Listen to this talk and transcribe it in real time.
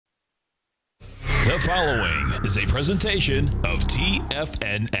The following is a presentation of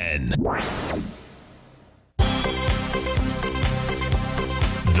TFNN.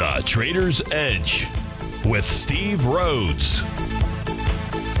 The Trader's Edge with Steve Rhodes.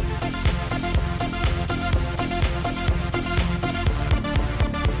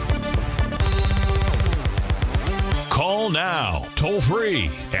 Call now, toll free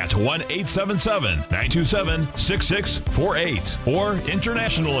at 1-877-927-6648 or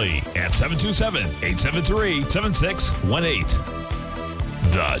internationally at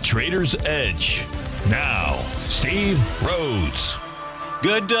 727-873-7618. The Trader's Edge. Now, Steve Rhodes.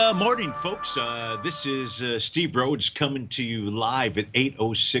 Good morning, folks. This is Steve Rhodes coming to you live at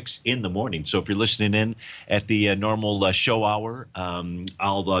 8:06 in the morning. So if you're listening in at the normal show hour,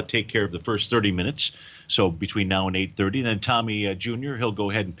 I'll take care of the first 30 minutes. So between now and 8:30, then Tommy Jr., he'll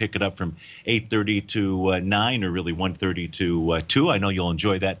go ahead and pick it up from 8:30 to 9, or really 1:30 to 2. I know you'll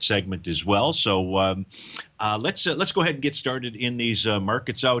enjoy that segment as well. So let's go ahead and get started in these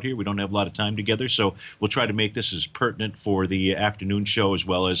markets out here. We don't have a lot of time together, so we'll try to make this as pertinent for the afternoon show as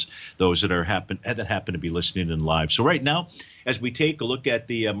well as those that happen to be listening in live. So right now, as we take a look at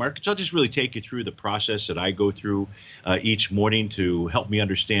the markets, I'll just really take you through the process that I go through each morning to help me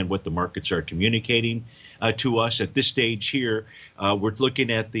understand what the markets are communicating to us. At this stage here, we're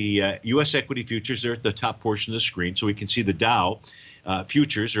looking at the U.S. equity futures. They're at the top portion of the screen, so we can see the Dow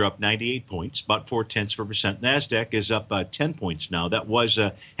futures are up 98 points, about 0.4%. NASDAQ is up 10 points now. That was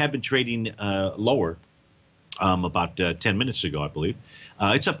had been trading lower about 10 minutes ago, I believe.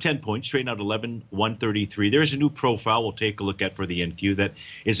 It's up 10 points, trading out 11,133. There's a new profile we'll take a look at for the NQ that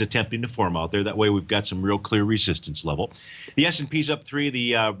is attempting to form out there. That way we've got some real clear resistance level. The S&P's up 3.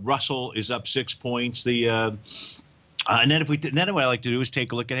 The Russell is up 6 points. And then what I like to do is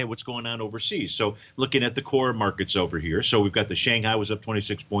take a look at, hey, what's going on overseas. So looking at the core markets over here. So we've got the Shanghai was up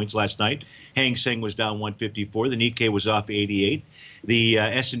 26 points last night. Hang Seng was down 154. The Nikkei was off 88. The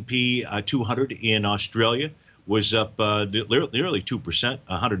S&P 200 in Australia was up nearly 2%,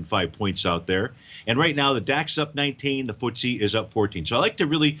 105 points out there. And right now, the DAX up 19, the FTSE is up 14. So I like to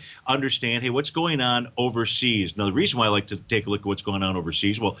really understand, hey, what's going on overseas? Now, the reason why I like to take a look at what's going on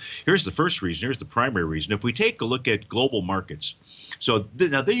overseas, well, here's the first reason. Here's the primary reason. If we take a look at global markets, so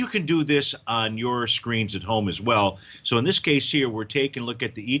now you can do this on your screens at home as well. So in this case here, we're taking a look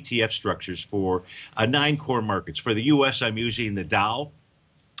at the ETF structures for 9 core markets. For the U.S., I'm using the Dow.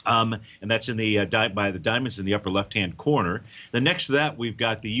 And that's in the by the diamonds in the upper left-hand corner. Then next to that, we've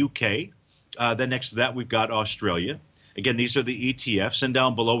got the UK. Then next to that, we've got Australia. Again, these are the ETFs. And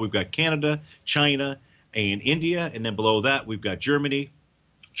down below, we've got Canada, China, and India. And then below that, we've got Germany,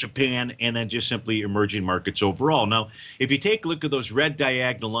 Japan, and then just simply emerging markets overall. Now, if you take a look at those red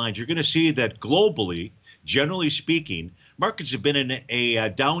diagonal lines, you're going to see that globally, generally speaking, markets have been in a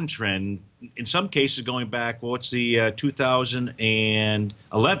downtrend, in some cases going back, well, it's the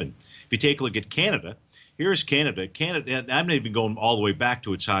 2011. If you take a look at Canada, here's Canada. Canada, I'm not even going all the way back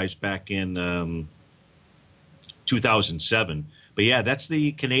to its highs back in 2007. But yeah, that's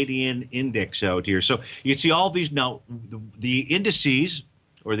the Canadian index out here. So you can see all these now, the indices,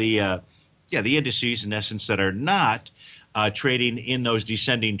 or the indices in essence that are not trading in those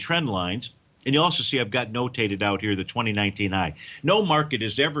descending trend lines. And you also see I've got notated out here the 2019 high. No market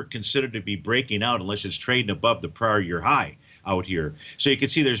is ever considered to be breaking out unless it's trading above the prior year high out here. So you can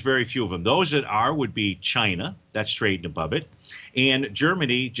see there's very few of them. Those that are would be China, that's trading above it, and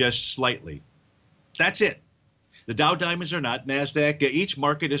Germany just slightly. That's it. The Dow diamonds are not. NASDAQ, each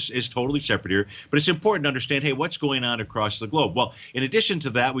market is totally separate here. But it's important to understand, hey, what's going on across the globe? Well, in addition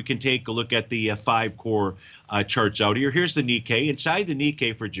to that, we can take a look at the 5 core charts out here. Here's the Nikkei. Inside the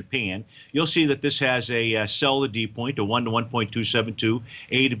Nikkei for Japan, you'll see that this has a sell to D point, a 1 to 1.272,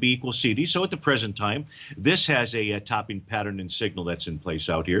 A to B equals CD. So at the present time, this has a topping pattern and signal that's in place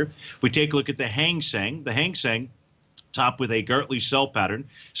out here. If we take a look at the Hang Seng top with a Gartley sell pattern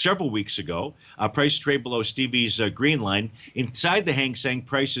several weeks ago. Price trade below Stevie's green line. Inside the Hang Seng,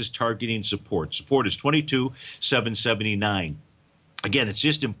 price is targeting support. Support is 22,779. Again, it's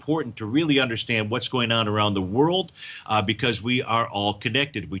just important to really understand what's going on around the world because we are all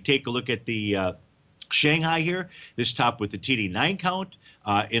connected. If we take a look at the Shanghai here, this top with the TD9 count.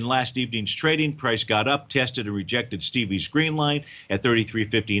 In last evening's trading, price got up, tested, and rejected Stevie's green line at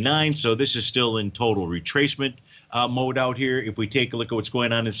 33.59. So this is still in total retracement mode out here if we take a look at what's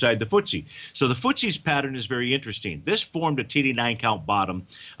going on inside the FTSE. So the FTSE's pattern is very interesting. This formed a TD9 count bottom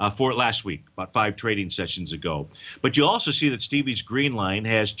for it last week, about 5 trading sessions ago. But you'll also see that Stevie's green line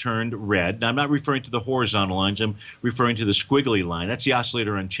has turned red. Now, I'm not referring to the horizontal lines. I'm referring to the squiggly line. That's the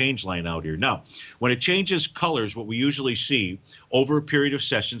oscillator unchanged line out here. Now, when it changes colors, what we usually see over a period of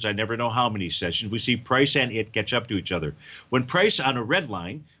sessions, I never know how many sessions, we see price and it catch up to each other. When price on a red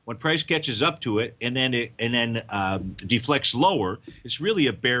line, when price catches up to it and then deflects lower, it's really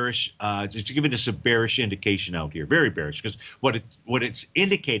a bearish. It's giving us a bearish indication out here, very bearish, because what it's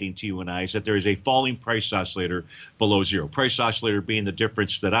indicating to you and I is that there is a falling price oscillator below zero. Price oscillator being the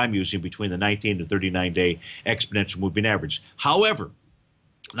difference that I'm using between the 19 to 39-day exponential moving average. However,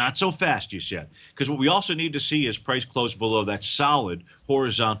 not so fast just yet, because what we also need to see is price close below that solid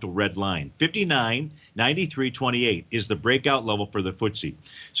horizontal red line. 59.9328 is the breakout level for the FTSE.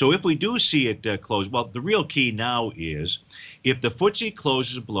 So if we do see it close, well, the real key now is if the FTSE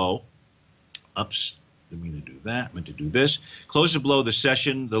closes below, oops, didn't mean to do that, I meant to do this, closes below the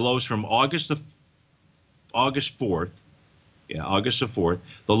session, the lows from August 4th, yeah, August the 4th.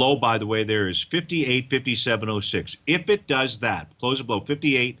 The low, by the way, there is 58.5706. If it does that, close it below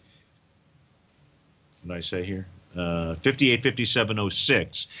 58. What did I say here?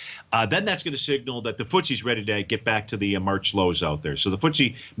 58.5706. Then that's going to signal that the FTSE's ready to get back to the March lows out there. So the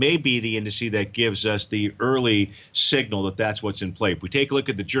FTSE may be the indice that gives us the early signal that that's what's in play. If we take a look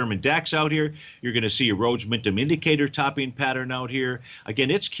at the German DAX out here, you're going to see a Rhodes momentum indicator topping pattern out here. Again,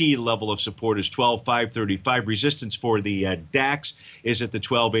 its key level of support is 12.535. Resistance for the DAX is at the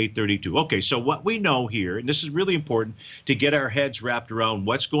 12.832. Okay, so what we know here, and this is really important to get our heads wrapped around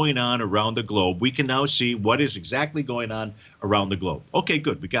what's going on around the globe, we can now see what is exactly going on around the globe. Okay,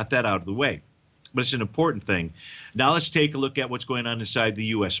 good. We got that out of the way. But it's an important thing. Now let's take a look at what's going on inside the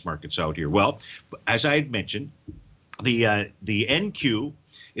U.S. markets out here. Well, as I had mentioned, the NQ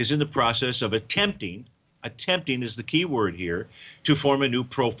is in the process of attempting is the key word here, to form a new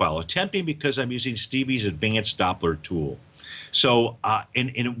profile. Attempting because I'm using Stevie's advanced Doppler tool. So,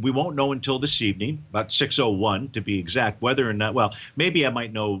 and we won't know until this evening, about 6:01 to be exact, whether or not, well, maybe I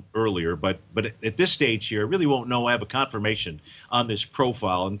might know earlier, but at this stage here, I really won't know. I have a confirmation on this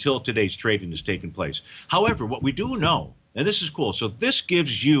profile until today's trading has taken place. However, what we do know, and this is cool, so this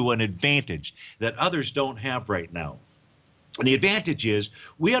gives you an advantage that others don't have right now. And the advantage is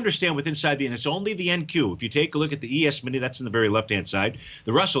we understand with inside and it's only the NQ. If you take a look at the ES Mini, that's in the very left-hand side.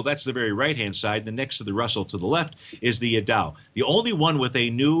 The Russell, that's the very right-hand side. The next to the Russell to the left is the Dow. The only one with a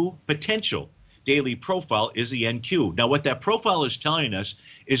new potential daily profile is the NQ. Now, what that profile is telling us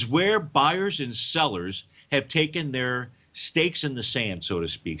is where buyers and sellers have taken their stakes in the sand, so to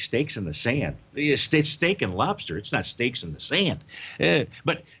speak. Stakes in the sand. It's steak and lobster. It's not stakes in the sand.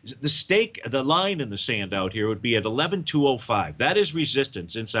 But the line in the sand out here would be at 11,205. That is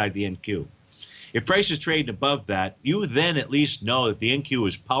resistance inside the NQ. If price is trading above that, you then at least know that the NQ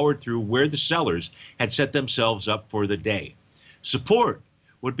is powered through where the sellers had set themselves up for the day. Support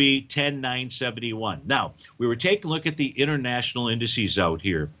would be 10,971. Now, we were taking a look at the international indices out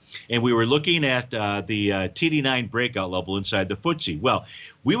here, and we were looking at the TD9 breakout level inside the FTSE. Well,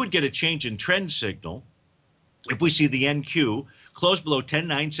 we would get a change in trend signal if we see the NQ close below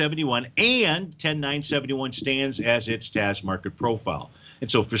 10,971, and 10,971 stands as its TAS market profile. And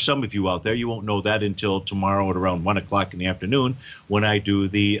so for some of you out there, you won't know that until tomorrow at around 1 o'clock in the afternoon when I do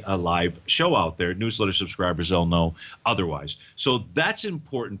the live show out there. Newsletter subscribers, they'll know otherwise. So that's an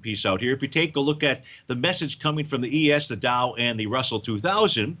important piece out here. If you take a look at the message coming from the ES, the Dow, and the Russell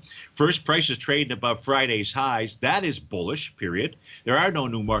 2000, first prices trading above Friday's highs. That is bullish, period. There are no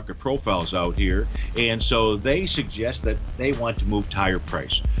new market profiles out here. And so they suggest that they want to move to higher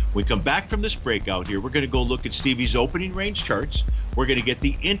price. When we come back from this breakout here, we're going to go look at Stevie's opening range charts. We're going to get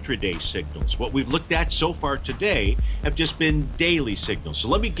the intraday signals. What we've looked at so far today have just been daily signals. So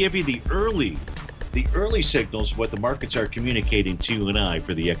let me give you the early signals, what the markets are communicating to you and I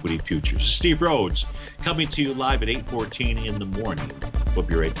for the equity futures. Steve Rhodes coming to you live at 8:14 in the morning. We'll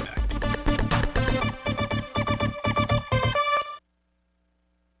be right back.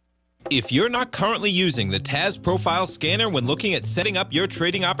 If you're not currently using the TAS Profile Scanner when looking at setting up your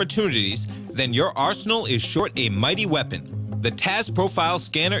trading opportunities, then your arsenal is short a mighty weapon. The TAS Profile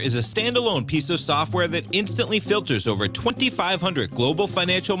Scanner is a standalone piece of software that instantly filters over 2,500 global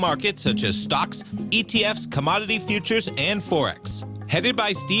financial markets such as stocks, ETFs, commodity futures, and Forex. Headed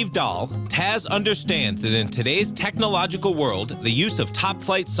by Steve Dahl, Taz understands that in today's technological world, the use of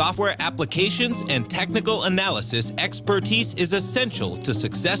top-flight software applications and technical analysis expertise is essential to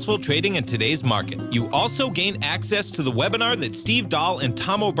successful trading in today's market. You also gain access to the webinar that Steve Dahl and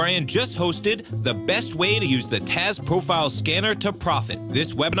Tom O'Brien just hosted, The Best Way to Use the Taz Profile Scanner to Profit.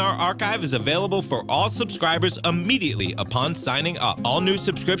 This webinar archive is available for all subscribers immediately upon signing up. All new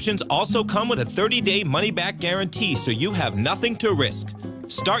subscriptions also come with a 30-day money-back guarantee, so you have nothing to risk.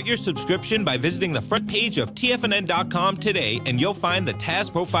 Start your subscription by visiting the front page of TFNN.com today, and you'll find the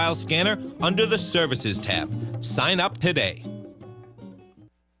Taz Profile Scanner under the Services tab. Sign up today.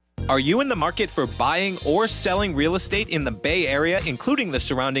 Are you in the market for buying or selling real estate in the Bay Area, including the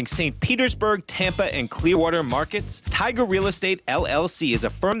surrounding St. Petersburg, Tampa, and Clearwater markets? Tiger Real Estate LLC is a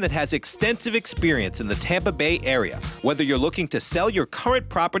firm that has extensive experience in the Tampa Bay area. Whether you're looking to sell your current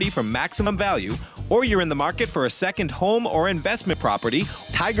property for maximum value, or you're in the market for a second home or investment property,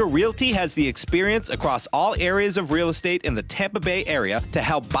 Tiger Realty has the experience across all areas of real estate in the Tampa Bay area to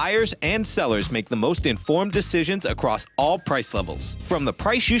help buyers and sellers make the most informed decisions across all price levels. From the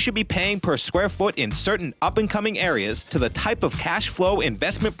price you should be paying per square foot in certain up-and-coming areas to the type of cash flow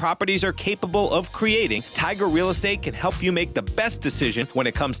investment properties are capable of creating, Tiger Real Estate can help you make the best decision when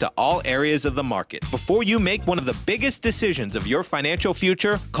it comes to all areas of the market. Before you make one of the biggest decisions of your financial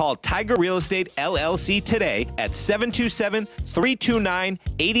future, call Tiger Real Estate LLC today at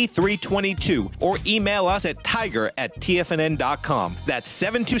 727-329-8322 or email us at tiger@tfnn.com. That's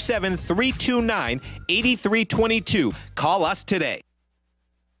 727-329-8322. Call us today.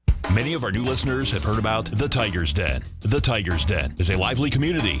 Many of our new listeners have heard about The Tiger's Den. The Tiger's Den is a lively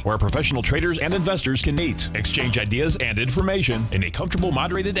community where professional traders and investors can meet, exchange ideas and information in a comfortable,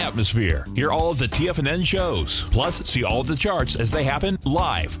 moderated atmosphere. Hear all of the TFNN shows, plus see all of the charts as they happen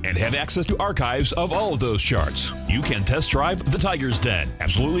live and have access to archives of all of those charts. You can test drive The Tiger's Den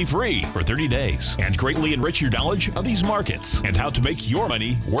absolutely free for 30 days and greatly enrich your knowledge of these markets and how to make your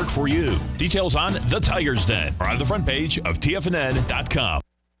money work for you. Details on The Tiger's Den are on the front page of TFNN.com.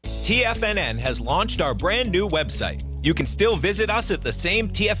 TFNN has launched our brand new website. You can still visit us at the same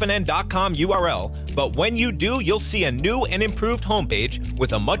TFNN.com URL, but when you do, you'll see a new and improved homepage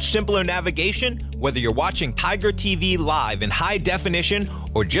with a much simpler navigation, whether you're watching Tiger TV live in high definition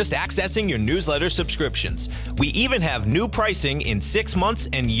or just accessing your newsletter subscriptions. We even have new pricing in 6 months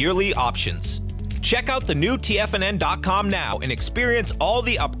and yearly options. Check out the new TFNN.com now and experience all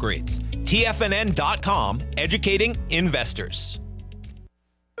the upgrades. TFNN.com, educating investors.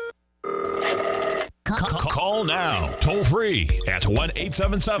 Call now, toll free at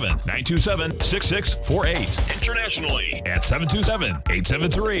 1-877-927-6648. Internationally at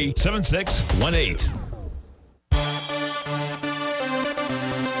 727-873-7618.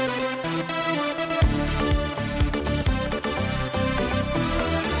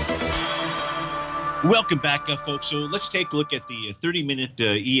 Welcome back, folks. So let's take a look at the 30-minute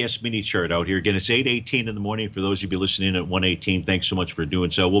ES mini chart out here. Again, it's 8:18 in the morning. For those of you listening at 1:18, thanks so much for doing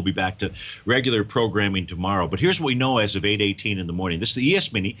so. We'll be back to regular programming tomorrow. But here's what we know as of 8:18 in the morning. This is the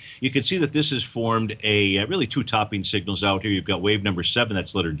ES mini. You can see that this has formed a really two topping signals out here. You've got wave number 7.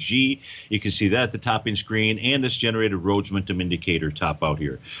 That's letter G. You can see that at the topping screen, and this generated Rhodes momentum indicator top out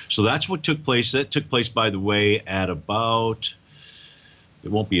here. So that's what took place. That took place, by the way, at about... It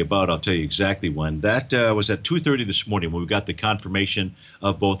won't be about, I'll tell you exactly when. That was at 2:30 this morning when we got the confirmation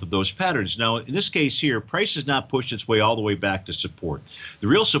of both of those patterns. Now, in this case here, price has not pushed its way all the way back to support. The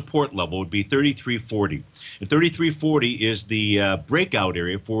real support level would be 33.40. And 33.40 is the breakout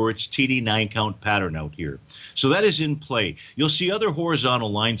area for its TD 9-count pattern out here. So that is in play. You'll see other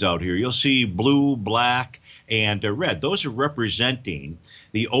horizontal lines out here. You'll see blue, black, and red. Those are representing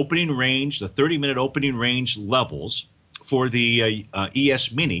the opening range, the 30-minute opening range levels for the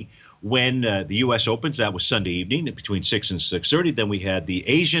ES Mini when the U.S. opens. That was Sunday evening between 6 and 6:30. Then we had the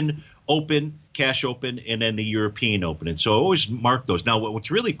Asian Open, Cash Open, and then the European Open. And so I always mark those. Now,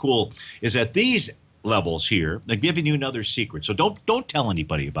 what's really cool is that these levels here, they're giving you another secret. So don't tell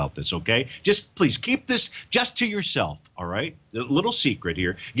anybody about this, okay? Just please keep this just to yourself, all right? A little secret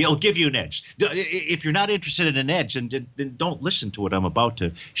here. It'll give you an edge. If you're not interested in an edge, then don't listen to what I'm about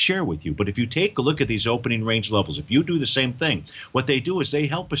to share with you. But if you take a look at these opening range levels, if you do the same thing, what they do is they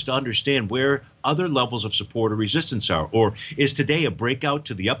help us to understand where other levels of support or resistance are. Or is today a breakout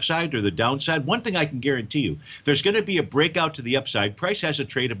to the upside or the downside? One thing I can guarantee you, if there's going to be a breakout to the upside, price has to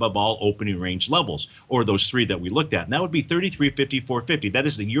trade above all opening range levels. or those three that we looked at. And that would be 33.50, 450. That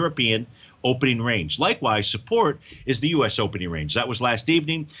is the European opening range. Likewise, support is the U.S. opening range. That was last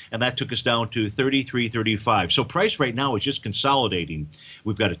evening, and that took us down to 33.35. So price right now is just consolidating.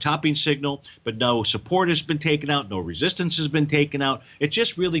 We've got a topping signal, but no support has been taken out, no resistance has been taken out. It's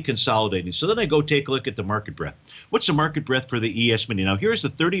just really consolidating. So then I go take a look at the market breadth. What's the market breadth for the ES mini? Now here's the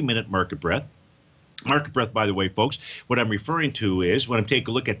 30-minute market breadth. Market breadth, by the way, folks, what I'm referring to is when I'm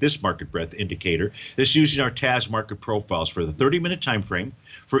taking a look at this market breadth indicator, this is using our TAS market profiles for the 30-minute time frame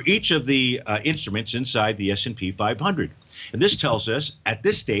for each of the instruments inside the S&P 500. And this tells us at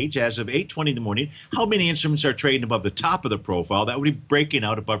this stage, as of 8:20 in the morning, how many instruments are trading above the top of the profile. That would be breaking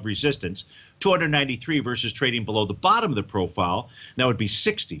out above resistance, 293 versus trading below the bottom of the profile. That would be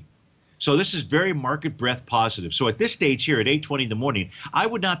 60. So this is very market breadth positive. So at this stage here at 8:20 in the morning, I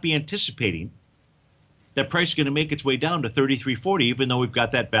would not be anticipating that price is going to make its way down to 33.40, even though we've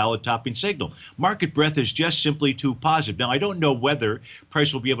got that valid topping signal. Market breadth is just simply too positive. Now, I don't know whether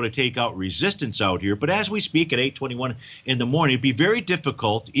price will be able to take out resistance out here, but as we speak at 8:21 in the morning, it'd be very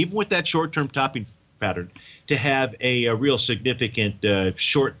difficult, even with that short-term topping pattern, to have a real significant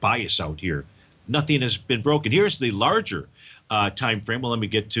short bias out here. Nothing has been broken. Here's the larger time frame. Well, let me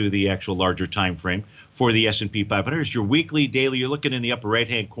get to the actual larger time frame for the S&P 500. It's your weekly, daily. You're looking in the upper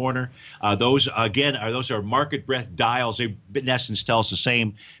right-hand corner. Those are market breadth dials. They, in essence, tell us the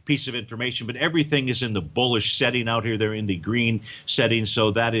same piece of information, but everything is in the bullish setting out here. They're in the green setting,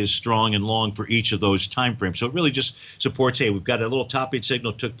 so that is strong and long for each of those time frames. So it really just supports, hey, we've got a little topping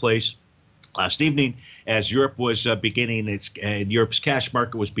signal took place last evening as Europe was beginning Europe's cash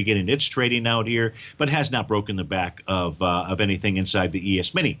market was beginning its trading out here, but has not broken the back of anything inside the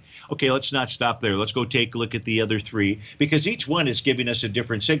ES mini. Okay, let's not stop there. Let's go take a look at the other three, because each one is giving us a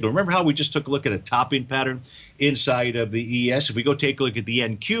different signal. Remember how we just took a look at a topping pattern inside of the ES? If we go take a look at the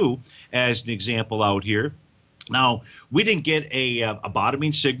NQ as an example out here, now, we didn't get a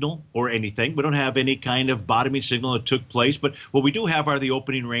bottoming signal or anything. We don't have any kind of bottoming signal that took place, but what we do have are the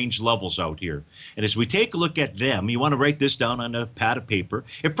opening range levels out here. And as we take a look at them, you want to write this down on a pad of paper.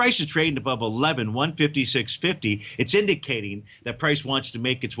 If price is trading above 11,156.50, it's indicating that price wants to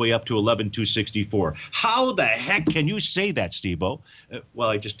make its way up to 11,264. How the heck can you say that, Steve-O? Well,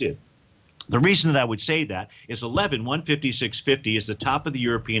 I just did. The reason that I would say that is 11,156.50 is the top of the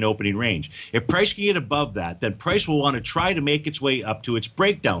European opening range. If price can get above that, then price will want to try to make its way up to its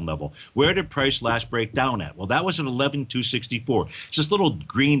breakdown level. Where did price last break down at? Well, that was at 11,264. It's this little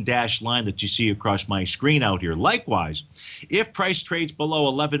green dashed line that you see across my screen out here. Likewise, if price trades below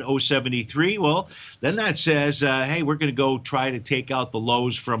 11,073, well, then that says, hey, we're going to go try to take out the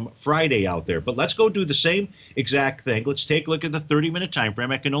lows from Friday out there. But let's go do the same exact thing. Let's take a look at the 30-minute time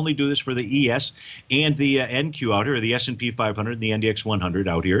frame. I can only do this for the ES and the NQ out here, or the S&P 500 and the NDX 100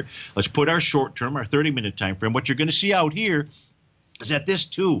 out here. Let's put our short term, our 30-minute time frame. What you're going to see out here is that this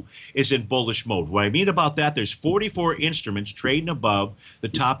too is in bullish mode. What I mean about that, there's 44 instruments trading above the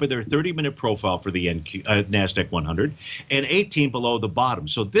top of their 30-minute profile for the NASDAQ 100 and 18 below the bottom.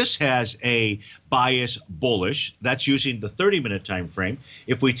 So this has a bias bullish. That's using the 30-minute time frame.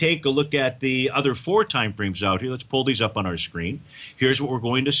 If we take a look at the other four time frames out here, let's pull these up on our screen. Here's what we're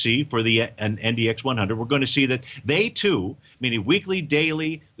going to see for the NDX 100. We're going to see that they too, meaning weekly,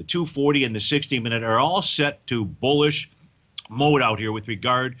 daily, the 240 and the 60-minute, are all set to bullish mode out here with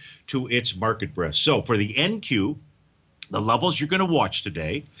regard to its market breadth. So for the NQ, the levels you're going to watch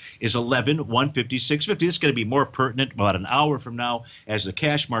today is 11,156.50. This is going to be more pertinent about an hour from now as the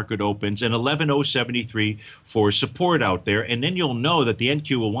cash market opens, and 11,073 for support out there. And then you'll know that the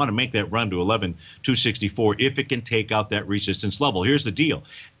NQ will want to make that run to 11,264 if it can take out that resistance level. Here's the deal.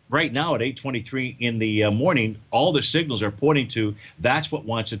 Right now at 8:23 in the morning, all the signals are pointing to that's what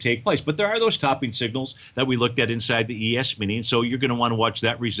wants to take place. But there are those topping signals that we looked at inside the ES mini, and so you're going to want to watch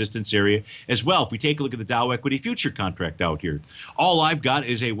that resistance area as well. If we take a look at the Dow Equity Future contract out here, all I've got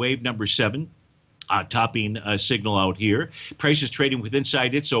is a wave number 7. Topping signal out here. Price is trading with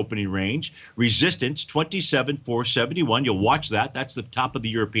inside its opening range. Resistance 27,471. You'll watch that. That's the top of the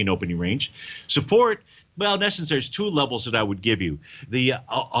European opening range. Support, well, in essence, there's two levels that I would give you. The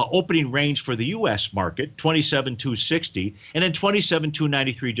opening range for the U.S. market, 27,260, and then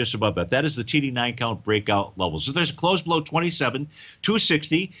 27,293 just above that. That is the TD9 count breakout level. So there's a close below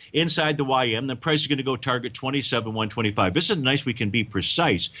 27,260 inside the YM. The price is going to go target 27,125. This is nice. We can be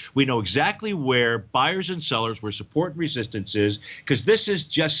precise. We know exactly where buyers and sellers, where support and resistance is, because this is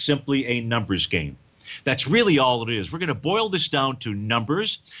just simply a numbers game. That's really all it is. We're going to boil this down to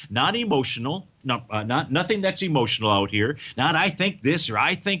numbers, not emotional, nothing that's emotional out here. Not I think this or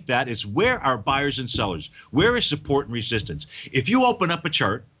I think that. It's where are buyers and sellers? Where is support and resistance? If you open up a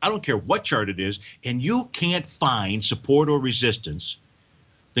chart, I don't care what chart it is, and you can't find support or resistance,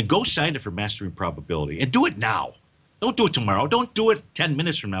 then go sign up for Mastering Probability and do it now. Don't do it tomorrow. Don't do it 10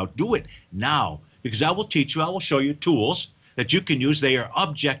 minutes from now. Do it now, because I will teach you, I will show you tools that you can use. They are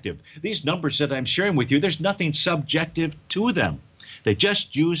objective. These numbers that I'm sharing with you, there's nothing subjective to them. They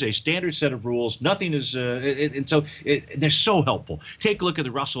just use a standard set of rules. Nothing is, and so they're so helpful. Take a look at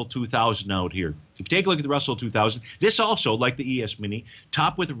the Russell 2000 out here. If you take a look at the Russell 2000, this also, like the ES Mini,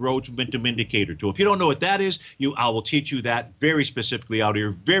 top with the Rhodes Momentum Indicator tool. If you don't know what that is, I will teach you that very specifically out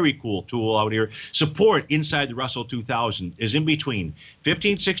here. Very cool tool out here. Support inside the Russell 2000 is in between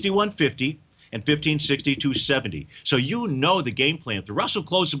 1561.50 and 1562.70. So you know the game plan. If the Russell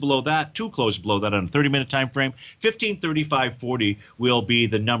closes below that, two closes below that on a 30-minute time frame, 1535.40 will be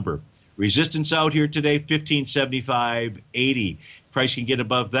the number. Resistance out here today, 1575.80. Price can get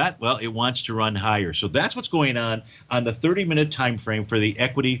above that. Well, it wants to run higher. So that's what's going on the 30-minute time frame for the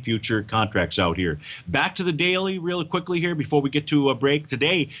equity future contracts out here. Back to the daily real quickly here before we get to a break.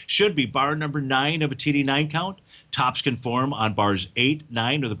 Today should be bar number 9 of a TD9 count. Tops can form on bars 8,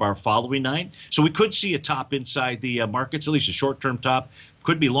 9, or the bar following 9. So we could see a top inside the markets, at least a short-term top.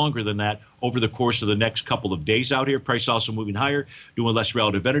 Could be longer than that over the course of the next couple of days out here. Price also moving higher, doing less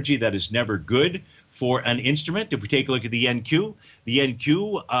relative energy. That is never good for an instrument. If we take a look at the NQ,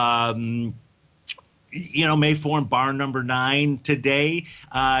 may form bar number 9 today.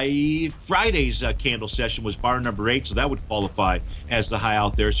 Friday's candle session was bar number 8, so that would qualify as the high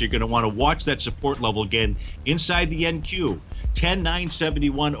out there. So you're going to want to watch that support level again inside the NQ,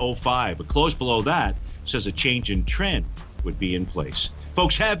 10,971.05. A close below that says a change in trend would be in place.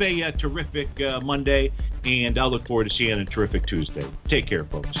 Folks, have a terrific Monday, and I'll look forward to seeing you on a terrific Tuesday. Take care,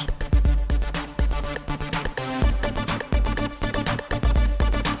 folks.